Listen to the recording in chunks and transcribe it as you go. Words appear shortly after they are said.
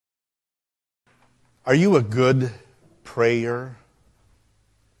Are you a good prayer?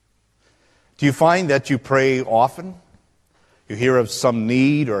 Do you find that you pray often? You hear of some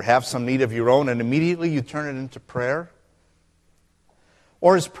need or have some need of your own and immediately you turn it into prayer?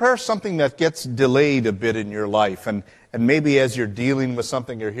 Or is prayer something that gets delayed a bit in your life and maybe as you're dealing with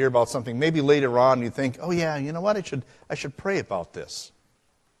something or hear about something, maybe later on you think, oh yeah, you know what, I should pray about this.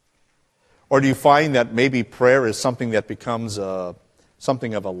 Or do you find that maybe prayer is something that becomes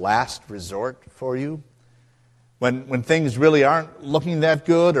something of a last resort for you? When things really aren't looking that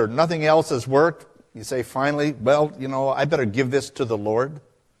good or nothing else has worked, you say finally, well, I better give this to the Lord.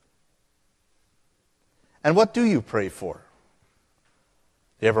 And what do you pray for?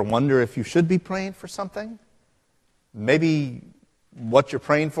 You ever wonder if you should be praying for something? Maybe what you're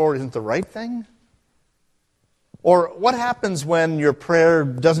praying for isn't the right thing? Or what happens when your prayer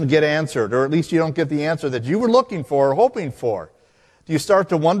doesn't get answered, or at least you don't get the answer that you were looking for or hoping for? Do you start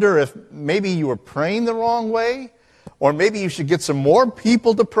to wonder if maybe you were praying the wrong way? Or maybe you should get some more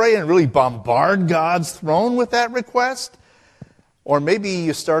people to pray and really bombard God's throne with that request? Or maybe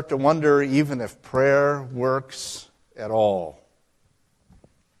you start to wonder even if prayer works at all.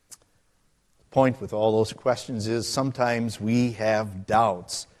 The point with all those questions is sometimes we have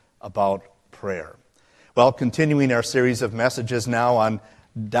doubts about prayer. Well, continuing our series of messages now on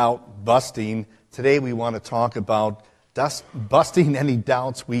doubt busting, today we want to talk about busting any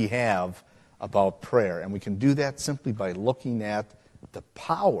doubts we have about prayer. And we can do that simply by looking at the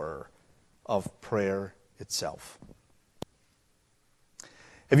power of prayer itself.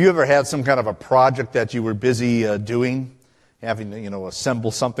 Have you ever had some kind of a project that you were busy doing? Having to,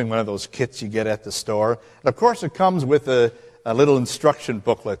 assemble something, one of those kits you get at the store. And of course it comes with a little instruction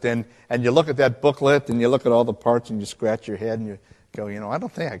booklet. And you look at that booklet and you look at all the parts and you scratch your head and you go, I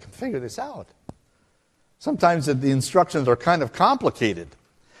don't think I can figure this out. Sometimes the instructions are kind of complicated.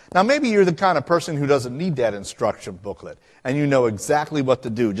 Now maybe you're the kind of person who doesn't need that instruction booklet and you know exactly what to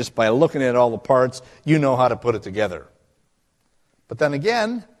do. Just by looking at all the parts, you know how to put it together. But then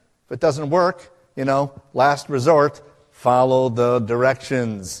again, if it doesn't work, last resort, follow the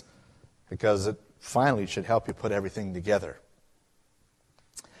directions because it finally should help you put everything together.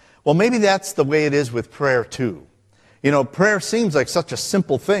 Well, maybe that's the way it is with prayer too. Prayer seems like such a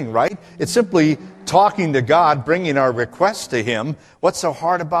simple thing, right? It's simply talking to God, bringing our requests to Him. What's so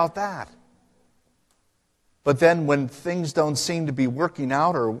hard about that? But then when things don't seem to be working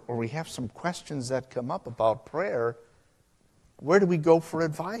out or we have some questions that come up about prayer, where do we go for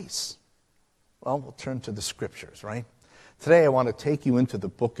advice? Well, we'll turn to the Scriptures, right? Today I want to take you into the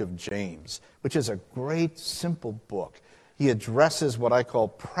book of James, which is a great, simple book. He addresses what I call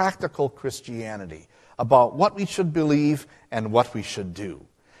practical Christianity, about what we should believe and what we should do.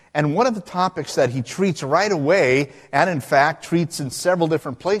 And one of the topics that he treats right away, and in fact treats in several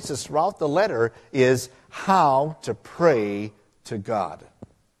different places throughout the letter, is how to pray to God.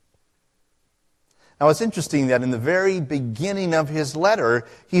 Now it's interesting that in the very beginning of his letter,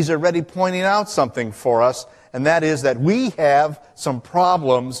 he's already pointing out something for us, and that is that we have some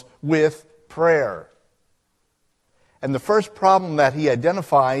problems with prayer. And the first problem that he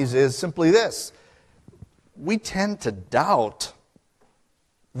identifies is simply this. We tend to doubt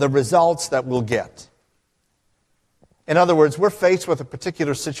the results that we'll get. In other words, we're faced with a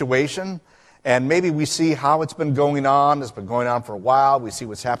particular situation, and maybe we see how it's been going on. It's been going on for a while. We see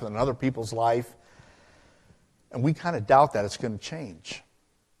what's happening in other people's life. And we kind of doubt that it's going to change.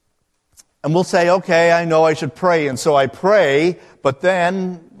 And we'll say, okay, I know I should pray, and so I pray, but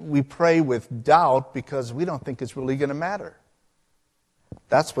then we pray with doubt because we don't think it's really going to matter.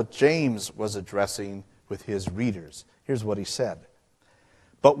 That's what James was addressing with his readers. Here's what he said.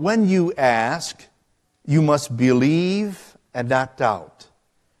 But when you ask, you must believe and not doubt,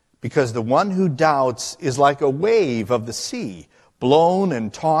 because the one who doubts is like a wave of the sea, blown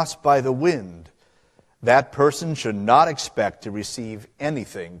and tossed by the wind. That person should not expect to receive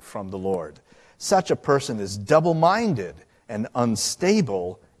anything from the Lord. Such a person is double-minded and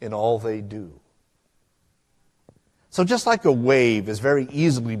unstable in all they do. So just like a wave is very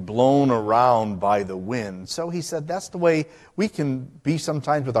easily blown around by the wind, so he said that's the way we can be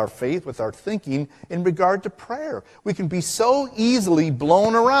sometimes with our faith, with our thinking in regard to prayer. We can be so easily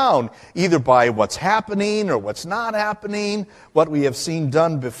blown around, either by what's happening or what's not happening, what we have seen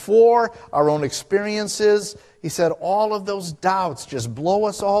done before, our own experiences. He said all of those doubts just blow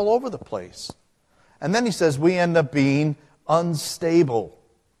us all over the place. And then he says we end up being unstable,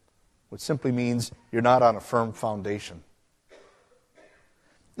 which simply means you're not on a firm foundation.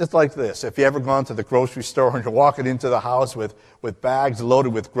 It's like this. If you ever gone to the grocery store and you're walking into the house with bags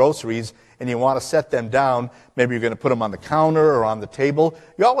loaded with groceries and you want to set them down, maybe you're going to put them on the counter or on the table,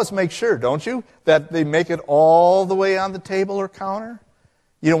 you always make sure, don't you, that they make it all the way on the table or counter?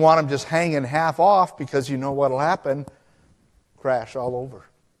 You don't want them just hanging half off because you know what will happen. Crash all over.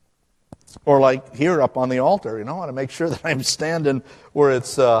 Or like here up on the altar, I want to make sure that I'm standing where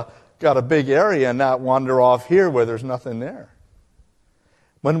it's got a big area and not wander off here where there's nothing there.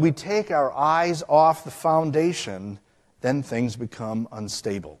 When we take our eyes off the foundation, then things become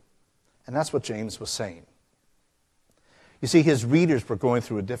unstable. And that's what James was saying. You see, his readers were going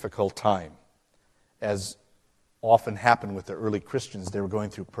through a difficult time. As often happened with the early Christians, they were going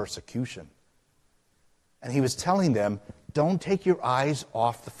through persecution. And he was telling them, don't take your eyes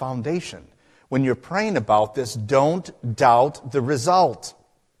off the foundation. When you're praying about this, don't doubt the result.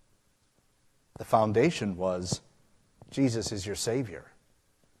 The foundation was, Jesus is your Savior.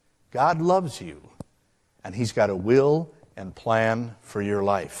 God loves you, and He's got a will and plan for your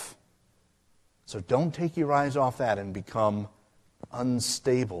life. So don't take your eyes off that and become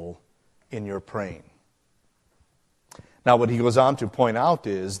unstable in your praying. Now, what he goes on to point out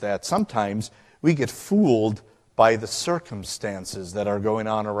is that sometimes we get fooled by the circumstances that are going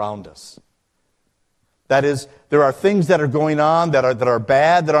on around us. That is, there are things that are going on that are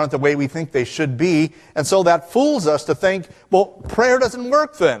bad, that aren't the way we think they should be, and so that fools us to think, well, prayer doesn't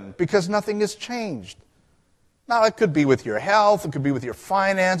work then, because nothing has changed. Now, it could be with your health, it could be with your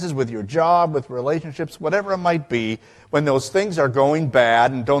finances, with your job, with relationships, whatever it might be. When those things are going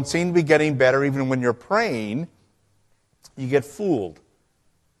bad and don't seem to be getting better, even when you're praying, you get fooled.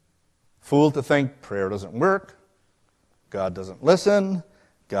 Fooled to think prayer doesn't work, God doesn't listen,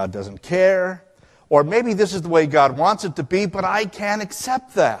 God doesn't care. Or maybe this is the way God wants it to be, but I can't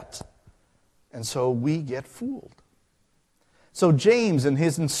accept that. And so we get fooled. So James, in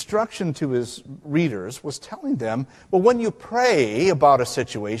his instruction to his readers, was telling them, well, when you pray about a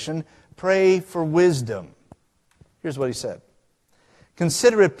situation, pray for wisdom. Here's what he said.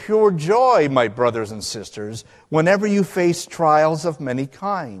 Consider it pure joy, my brothers and sisters, whenever you face trials of many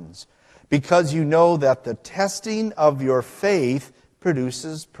kinds, because you know that the testing of your faith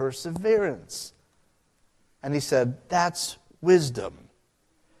produces perseverance. And he said, that's wisdom.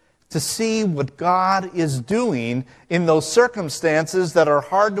 To see what God is doing in those circumstances that are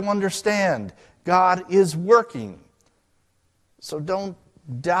hard to understand. God is working. So don't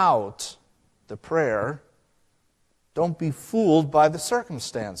doubt the prayer. Don't be fooled by the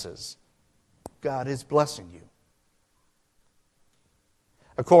circumstances. God is blessing you.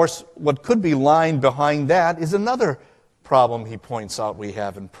 Of course, what could be lying behind that is another problem he points out we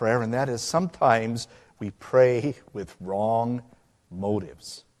have in prayer, and that is sometimes we pray with wrong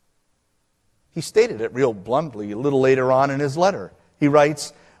motives. He stated it real bluntly a little later on in his letter. He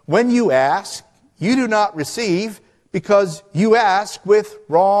writes, when you ask, you do not receive because you ask with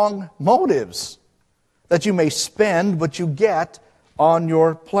wrong motives, that you may spend what you get on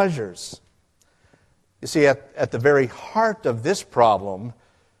your pleasures. You see, at the very heart of this problem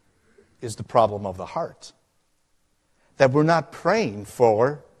is the problem of the heart. That we're not praying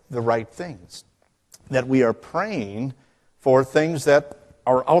for the right things. That we are praying for things that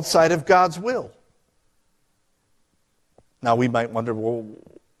are outside of God's will. Now we might wonder, well,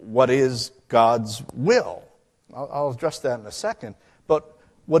 what is God's will? I'll address that in a second. But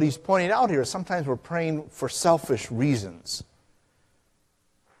what he's pointing out here is sometimes we're praying for selfish reasons.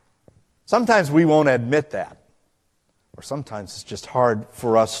 Sometimes we won't admit that. Or sometimes it's just hard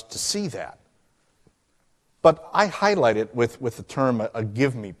for us to see that. But I highlight it with the term a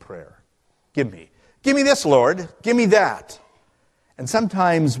give me prayer. Give me. Give me this, Lord. Give me that. And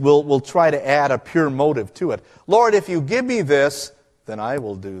sometimes we'll try to add a pure motive to it. Lord, if you give me this, then I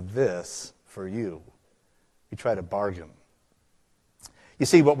will do this for you. We try to bargain. You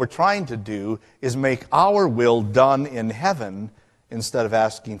see, what we're trying to do is make our will done in heaven instead of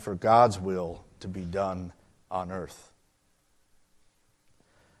asking for God's will to be done on earth.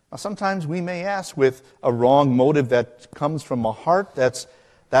 Now, sometimes we may ask with a wrong motive that comes from a heart that's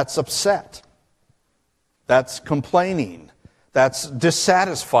upset, that's complaining, that's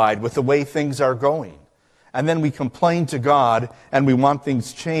dissatisfied with the way things are going. And then we complain to God and we want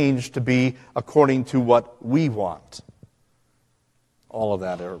things changed to be according to what we want. All of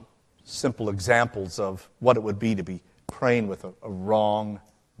that are simple examples of what it would be to be praying with a wrong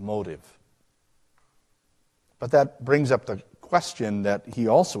motive. But that brings up the question that he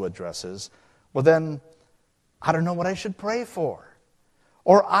also addresses. Well then, I don't know what I should pray for.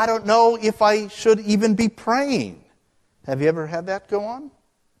 Or I don't know if I should even be praying. Have you ever had that go on?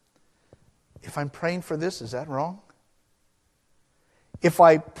 If I'm praying for this, is that wrong? If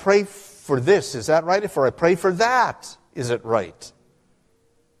I pray for this, is that right? If I pray for that, is it right?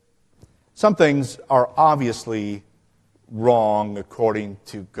 Some things are obviously wrong according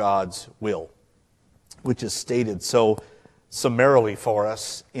to God's will, which is stated so summarily for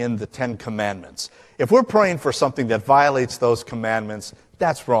us in the Ten Commandments. If we're praying for something that violates those commandments,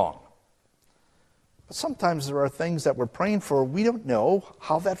 that's wrong. But sometimes there are things that we're praying for, we don't know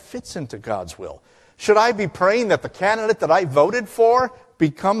how that fits into God's will. Should I be praying that the candidate that I voted for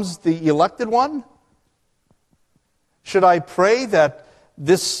becomes the elected one? Should I pray that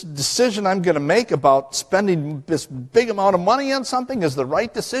this decision I'm going to make about spending this big amount of money on something is the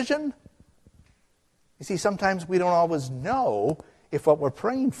right decision? You see, sometimes we don't always know if what we're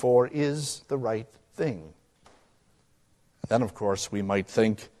praying for is the right thing. Then, of course, we might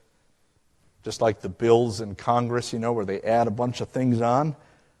think, just like the bills in Congress, where they add a bunch of things on,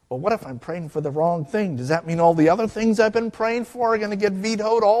 well, what if I'm praying for the wrong thing? Does that mean all the other things I've been praying for are going to get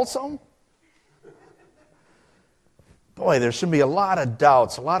vetoed also? Boy, there should be a lot of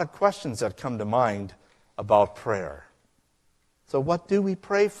doubts, a lot of questions that come to mind about prayer. So what do we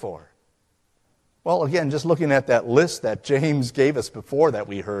pray for? Well, again, just looking at that list that James gave us before that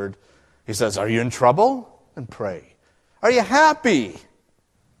we heard, he says, are you in trouble? Then pray. Are you happy?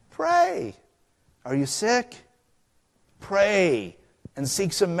 Pray. Are you sick? Pray and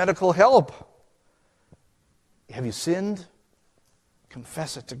seek some medical help. Have you sinned?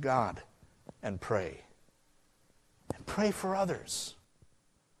 Confess it to God and pray. And pray for others.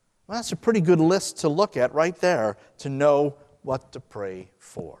 Well, that's a pretty good list to look at right there to know what to pray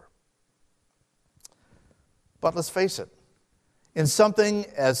for. But let's face it, in something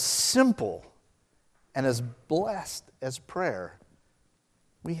as simple and as blessed as prayer,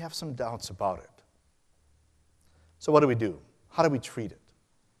 we have some doubts about it. So what do? How do we treat it?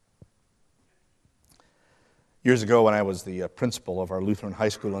 Years ago, when I was the principal of our Lutheran high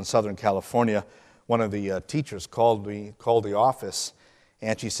school in Southern California, one of the teachers called the office,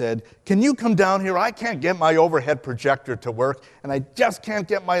 and she said, can you come down here? I can't get my overhead projector to work, and I just can't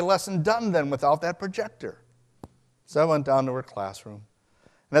get my lesson done then without that projector. So I went down to her classroom.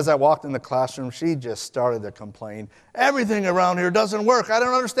 And as I walked in the classroom, she just started to complain. Everything around here doesn't work. I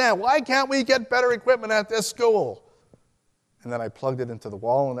don't understand. Why can't we get better equipment at this school? And then I plugged it into the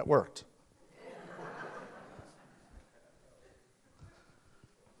wall, and it worked.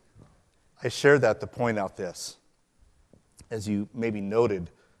 I share that to point out this. As you maybe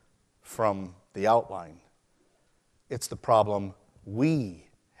noted from the outline, it's the problem we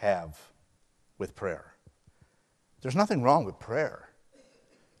have with prayer. There's nothing wrong with prayer.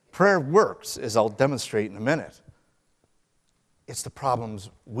 Prayer works, as I'll demonstrate in a minute. It's the problems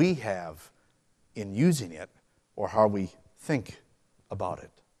we have in using it or how we think about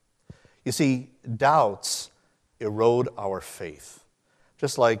it. You see, doubts erode our faith.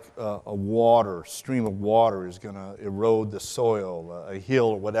 Just like a stream of water is going to erode the soil, a hill,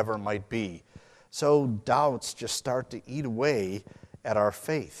 or whatever it might be. So doubts just start to eat away at our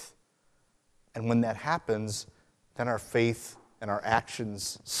faith. And when that happens, then our faith and our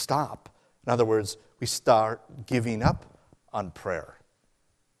actions stop. In other words, we start giving up on prayer.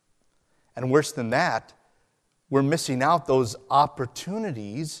 And worse than that, we're missing out those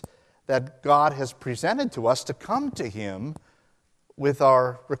opportunities that God has presented to us to come to Him with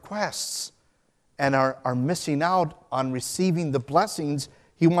our requests, and are missing out on receiving the blessings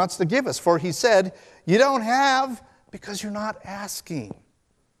He wants to give us. For He said, you don't have because you're not asking.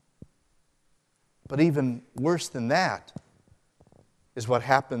 But even worse than that is what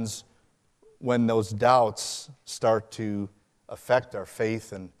happens when those doubts start to affect our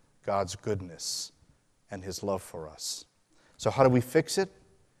faith in God's goodness and His love for us. So how do we fix it?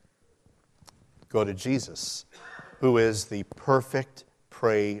 Go to Jesus, who is the perfect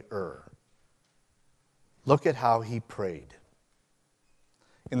prayer. Look at how He prayed.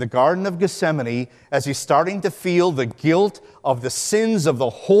 In the Garden of Gethsemane, as He's starting to feel the guilt of the sins of the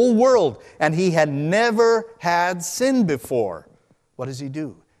whole world, and He had never had sin before, what does He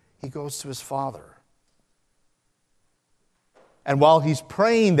do? He goes to His Father. And while He's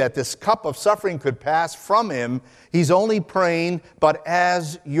praying that this cup of suffering could pass from Him, He's only praying, but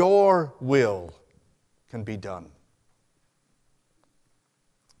as your will can be done.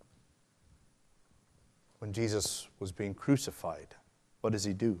 When Jesus was being crucified, what does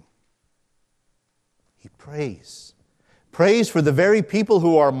He do? He prays. Prays for the very people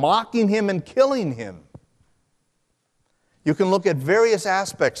who are mocking Him and killing Him. You can look at various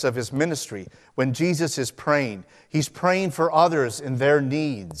aspects of His ministry when Jesus is praying. He's praying for others in their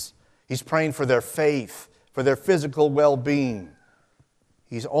needs. He's praying for their faith, for their physical well-being.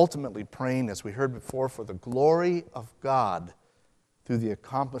 He's ultimately praying, as we heard before, for the glory of God through the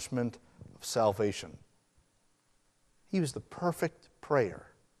accomplishment of salvation. He was the perfect prayer.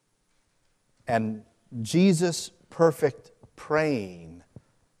 And Jesus' perfect praying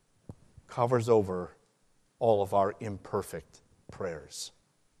covers over all of our imperfect prayers.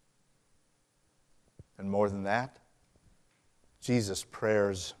 And more than that, Jesus'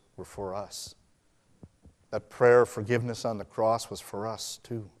 prayers were for us. That prayer of forgiveness on the cross was for us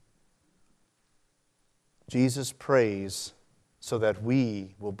too. Jesus prays so that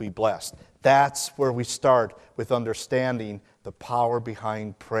we will be blessed. That's where we start with understanding the power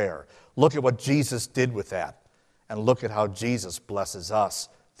behind prayer. Look at what Jesus did with that, and look at how Jesus blesses us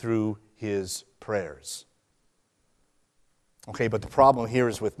through his prayers. Okay, but the problem here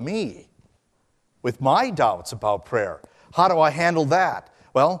is with me, with my doubts about prayer. How do I handle that?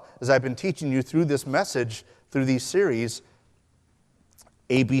 Well, as I've been teaching you through this message, through these series,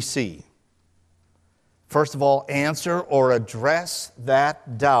 ABC. First of all, answer or address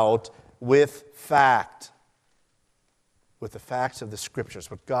that doubt with fact. With the facts of the Scriptures,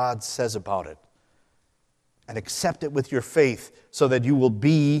 what God says about it. And accept it with your faith so that you will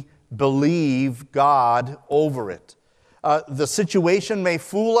believe God over it. The situation may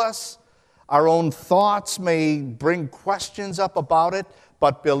fool us. Our own thoughts may bring questions up about it,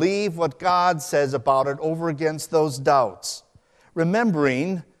 but believe what God says about it over against those doubts.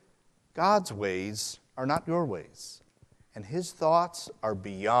 Remembering God's ways are not your ways, and his thoughts are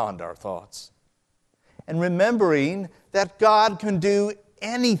beyond our thoughts. And remembering that God can do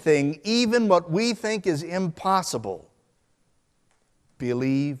anything, even what we think is impossible.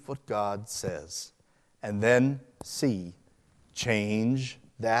 Believe what God says, and then change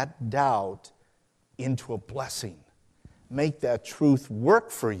that doubt into a blessing. Make that truth work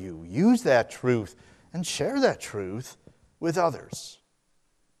for you. Use that truth and share that truth with others.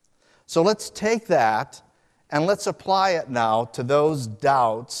 So let's take that and let's apply it now to those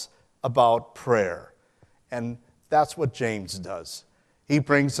doubts about prayer. And that's what James does. He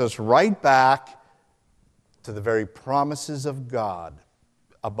brings us right back to the very promises of God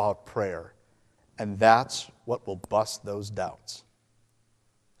about prayer. And that's what will bust those doubts.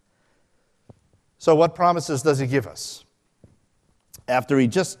 So what promises does he give us? After he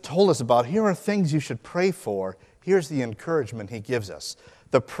just told us about, here are things you should pray for, here's the encouragement he gives us.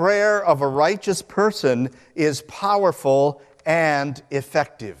 The prayer of a righteous person is powerful and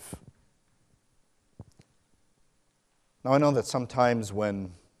effective. Now I know that sometimes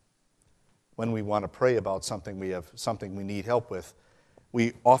when we want to pray about something, we have something we need help with,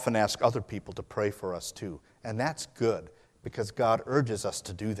 we often ask other people to pray for us too. And that's good, because God urges us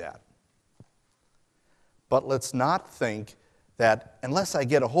to do that. But let's not think that unless I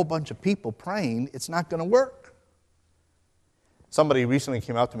get a whole bunch of people praying, it's not going to work. Somebody recently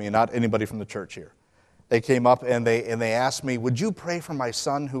came up to me, and not anybody from the church here. They came up and they asked me, would you pray for my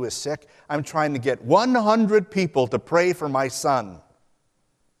son who is sick? I'm trying to get 100 people to pray for my son.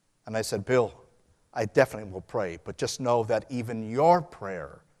 And I said, Bill, I definitely will pray, but just know that even your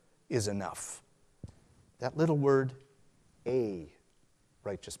prayer is enough. That little word, a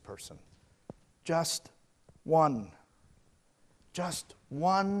righteous person. Just one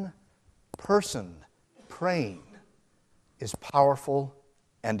person praying is powerful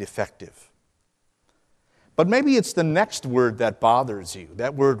and effective. But maybe it's the next word that bothers you,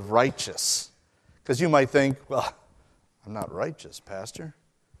 that word righteous. Because you might think, well, I'm not righteous, Pastor.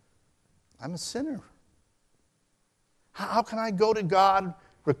 I'm a sinner. How can I go to God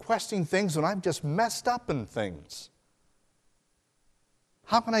requesting things when I've just messed up in things?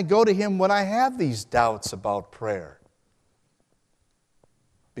 How can I go to him when I have these doubts about prayer?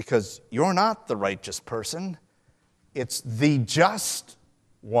 Because you're not the righteous person. It's the just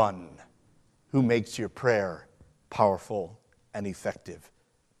one who makes your prayer powerful and effective.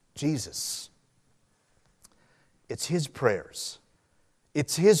 Jesus. It's his prayers.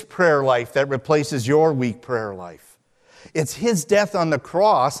 It's his prayer life that replaces your weak prayer life. It's his death on the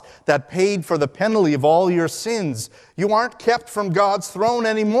cross that paid for the penalty of all your sins. You aren't kept from God's throne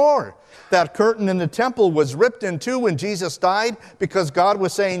anymore. That curtain in the temple was ripped in two when Jesus died because God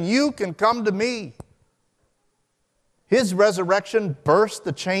was saying, you can come to me. His resurrection burst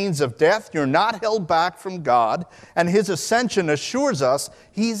the chains of death. You're not held back from God. And his ascension assures us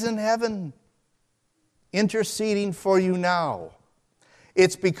he's in heaven, interceding for you now.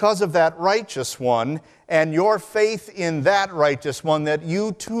 It's because of that righteous one and your faith in that righteous one that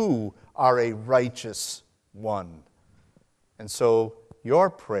you too are a righteous one. And so your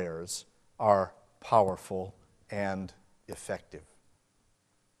prayers are powerful and effective.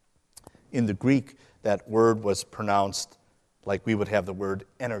 In the Greek, that word was pronounced like we would have the word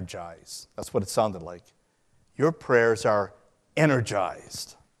energize. That's what it sounded like. Your prayers are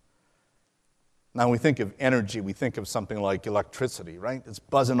energized. Now, when we think of energy, we think of something like electricity, right? It's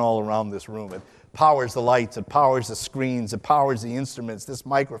buzzing all around this room. It powers the lights, it powers the screens, it powers the instruments, this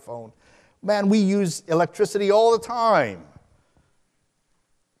microphone. Man, we use electricity all the time.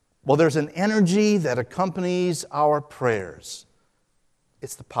 Well, there's an energy that accompanies our prayers.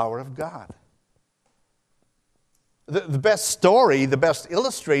 It's the power of God. The best story, the best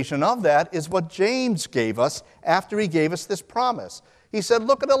illustration of that is what James gave us after he gave us this promise. He said,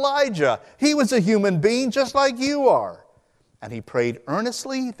 look at Elijah. He was a human being just like you are. And he prayed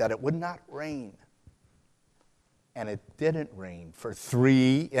earnestly that it would not rain. And it didn't rain for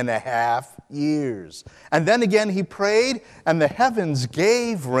 3.5 years. And then again he prayed, and the heavens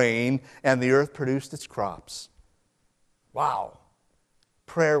gave rain, and the earth produced its crops. Wow.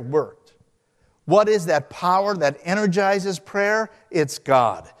 Prayer worked. What is that power that energizes prayer? It's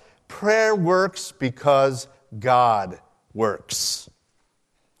God. Prayer works because God works.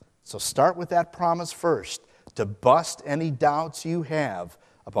 So start with that promise first to bust any doubts you have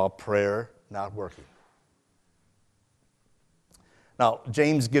about prayer not working. Now,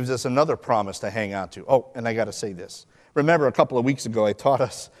 James gives us another promise to hang on to. Oh, and I got to say this. Remember, a couple of weeks ago, I taught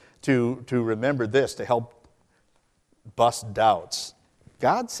us to remember this to help bust doubts.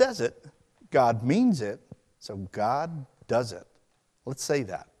 God says it. God means it, so God does it. Let's say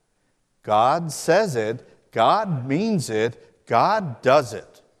that. God says it, God means it, God does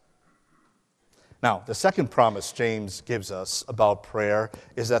it. Now, the second promise James gives us about prayer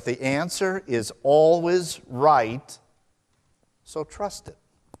is that the answer is always right, so trust it.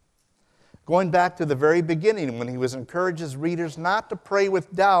 Going back to the very beginning, when he was encouraging his readers not to pray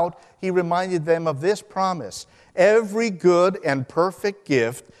with doubt, he reminded them of this promise. Every good and perfect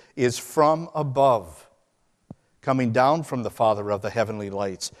gift is from above, coming down from the Father of the heavenly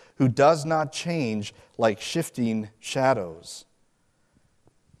lights, who does not change like shifting shadows.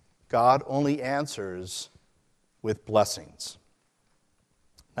 God only answers with blessings.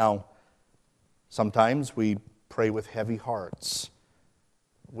 Now, sometimes we pray with heavy hearts,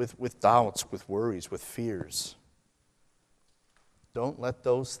 with doubts, with worries, with fears. Don't let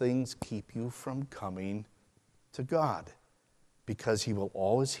those things keep you from coming to God, because he will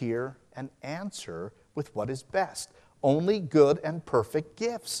always hear and answer with what is best. Only good and perfect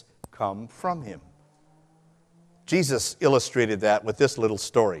gifts come from him. Jesus illustrated that with this little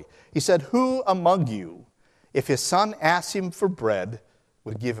story. He said, who among you, if his son asked him for bread,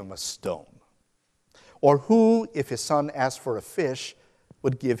 would give him a stone? Or who, if his son asked for a fish,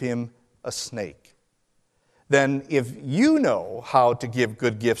 would give him a snake? Then if you know how to give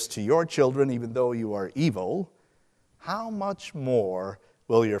good gifts to your children, even though you are evil, how much more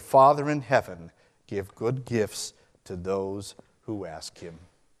will your Father in heaven give good gifts to those who ask him?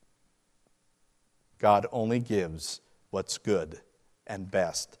 God only gives what's good and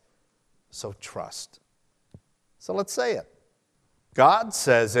best, so trust. So let's say it. God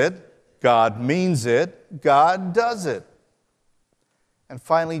says it, God means it, God does it. And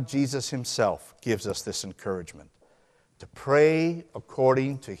finally, Jesus himself gives us this encouragement to pray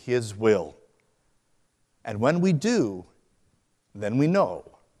according to his will. And when we do, then we know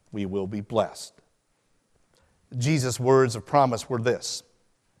we will be blessed. Jesus' words of promise were this: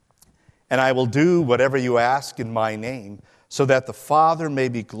 and I will do whatever you ask in my name, so that the Father may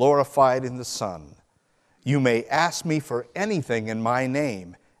be glorified in the Son. You may ask me for anything in my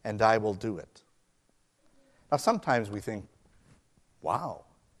name, and I will do it. Now, sometimes we think, wow,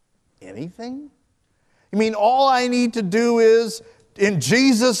 anything? You mean all I need to do is, in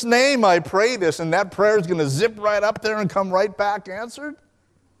Jesus' name I pray this, and that prayer is going to zip right up there and come right back answered?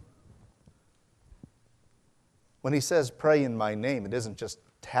 When he says pray in my name, it isn't just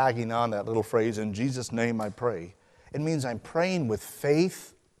tagging on that little phrase, in Jesus' name I pray. It means I'm praying with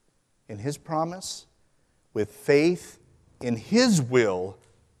faith in his promise, with faith in his will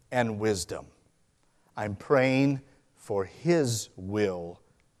and wisdom. I'm praying for his will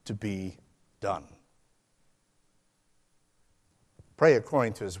to be done. Pray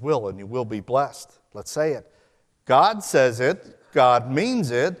according to his will and you will be blessed. Let's say it. God says it, God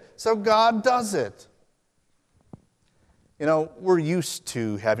means it, so God does it. You know, we're used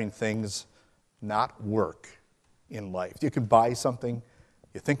to having things not work in life. You can buy something,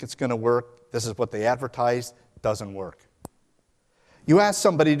 you think it's going to work, this is what they advertise, doesn't work. You ask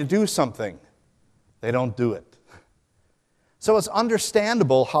somebody to do something, they don't do it. So it's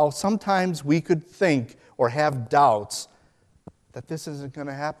understandable how sometimes we could think or have doubts that this isn't going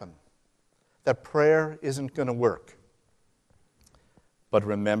to happen, that prayer isn't going to work. But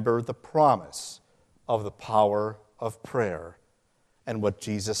remember the promise of the power of prayer and what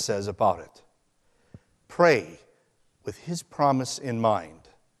Jesus says about it. Pray, with His promise in mind.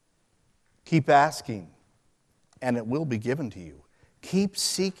 Keep asking, and it will be given to you. Keep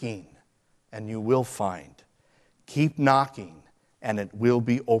seeking, and you will find. Keep knocking, and it will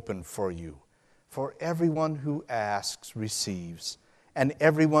be opened for you. For everyone who asks receives, and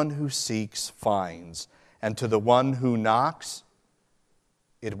everyone who seeks finds, and to the one who knocks,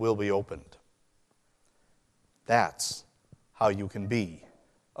 it will be opened. That's how you can be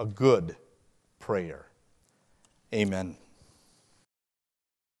a good prayer. Amen.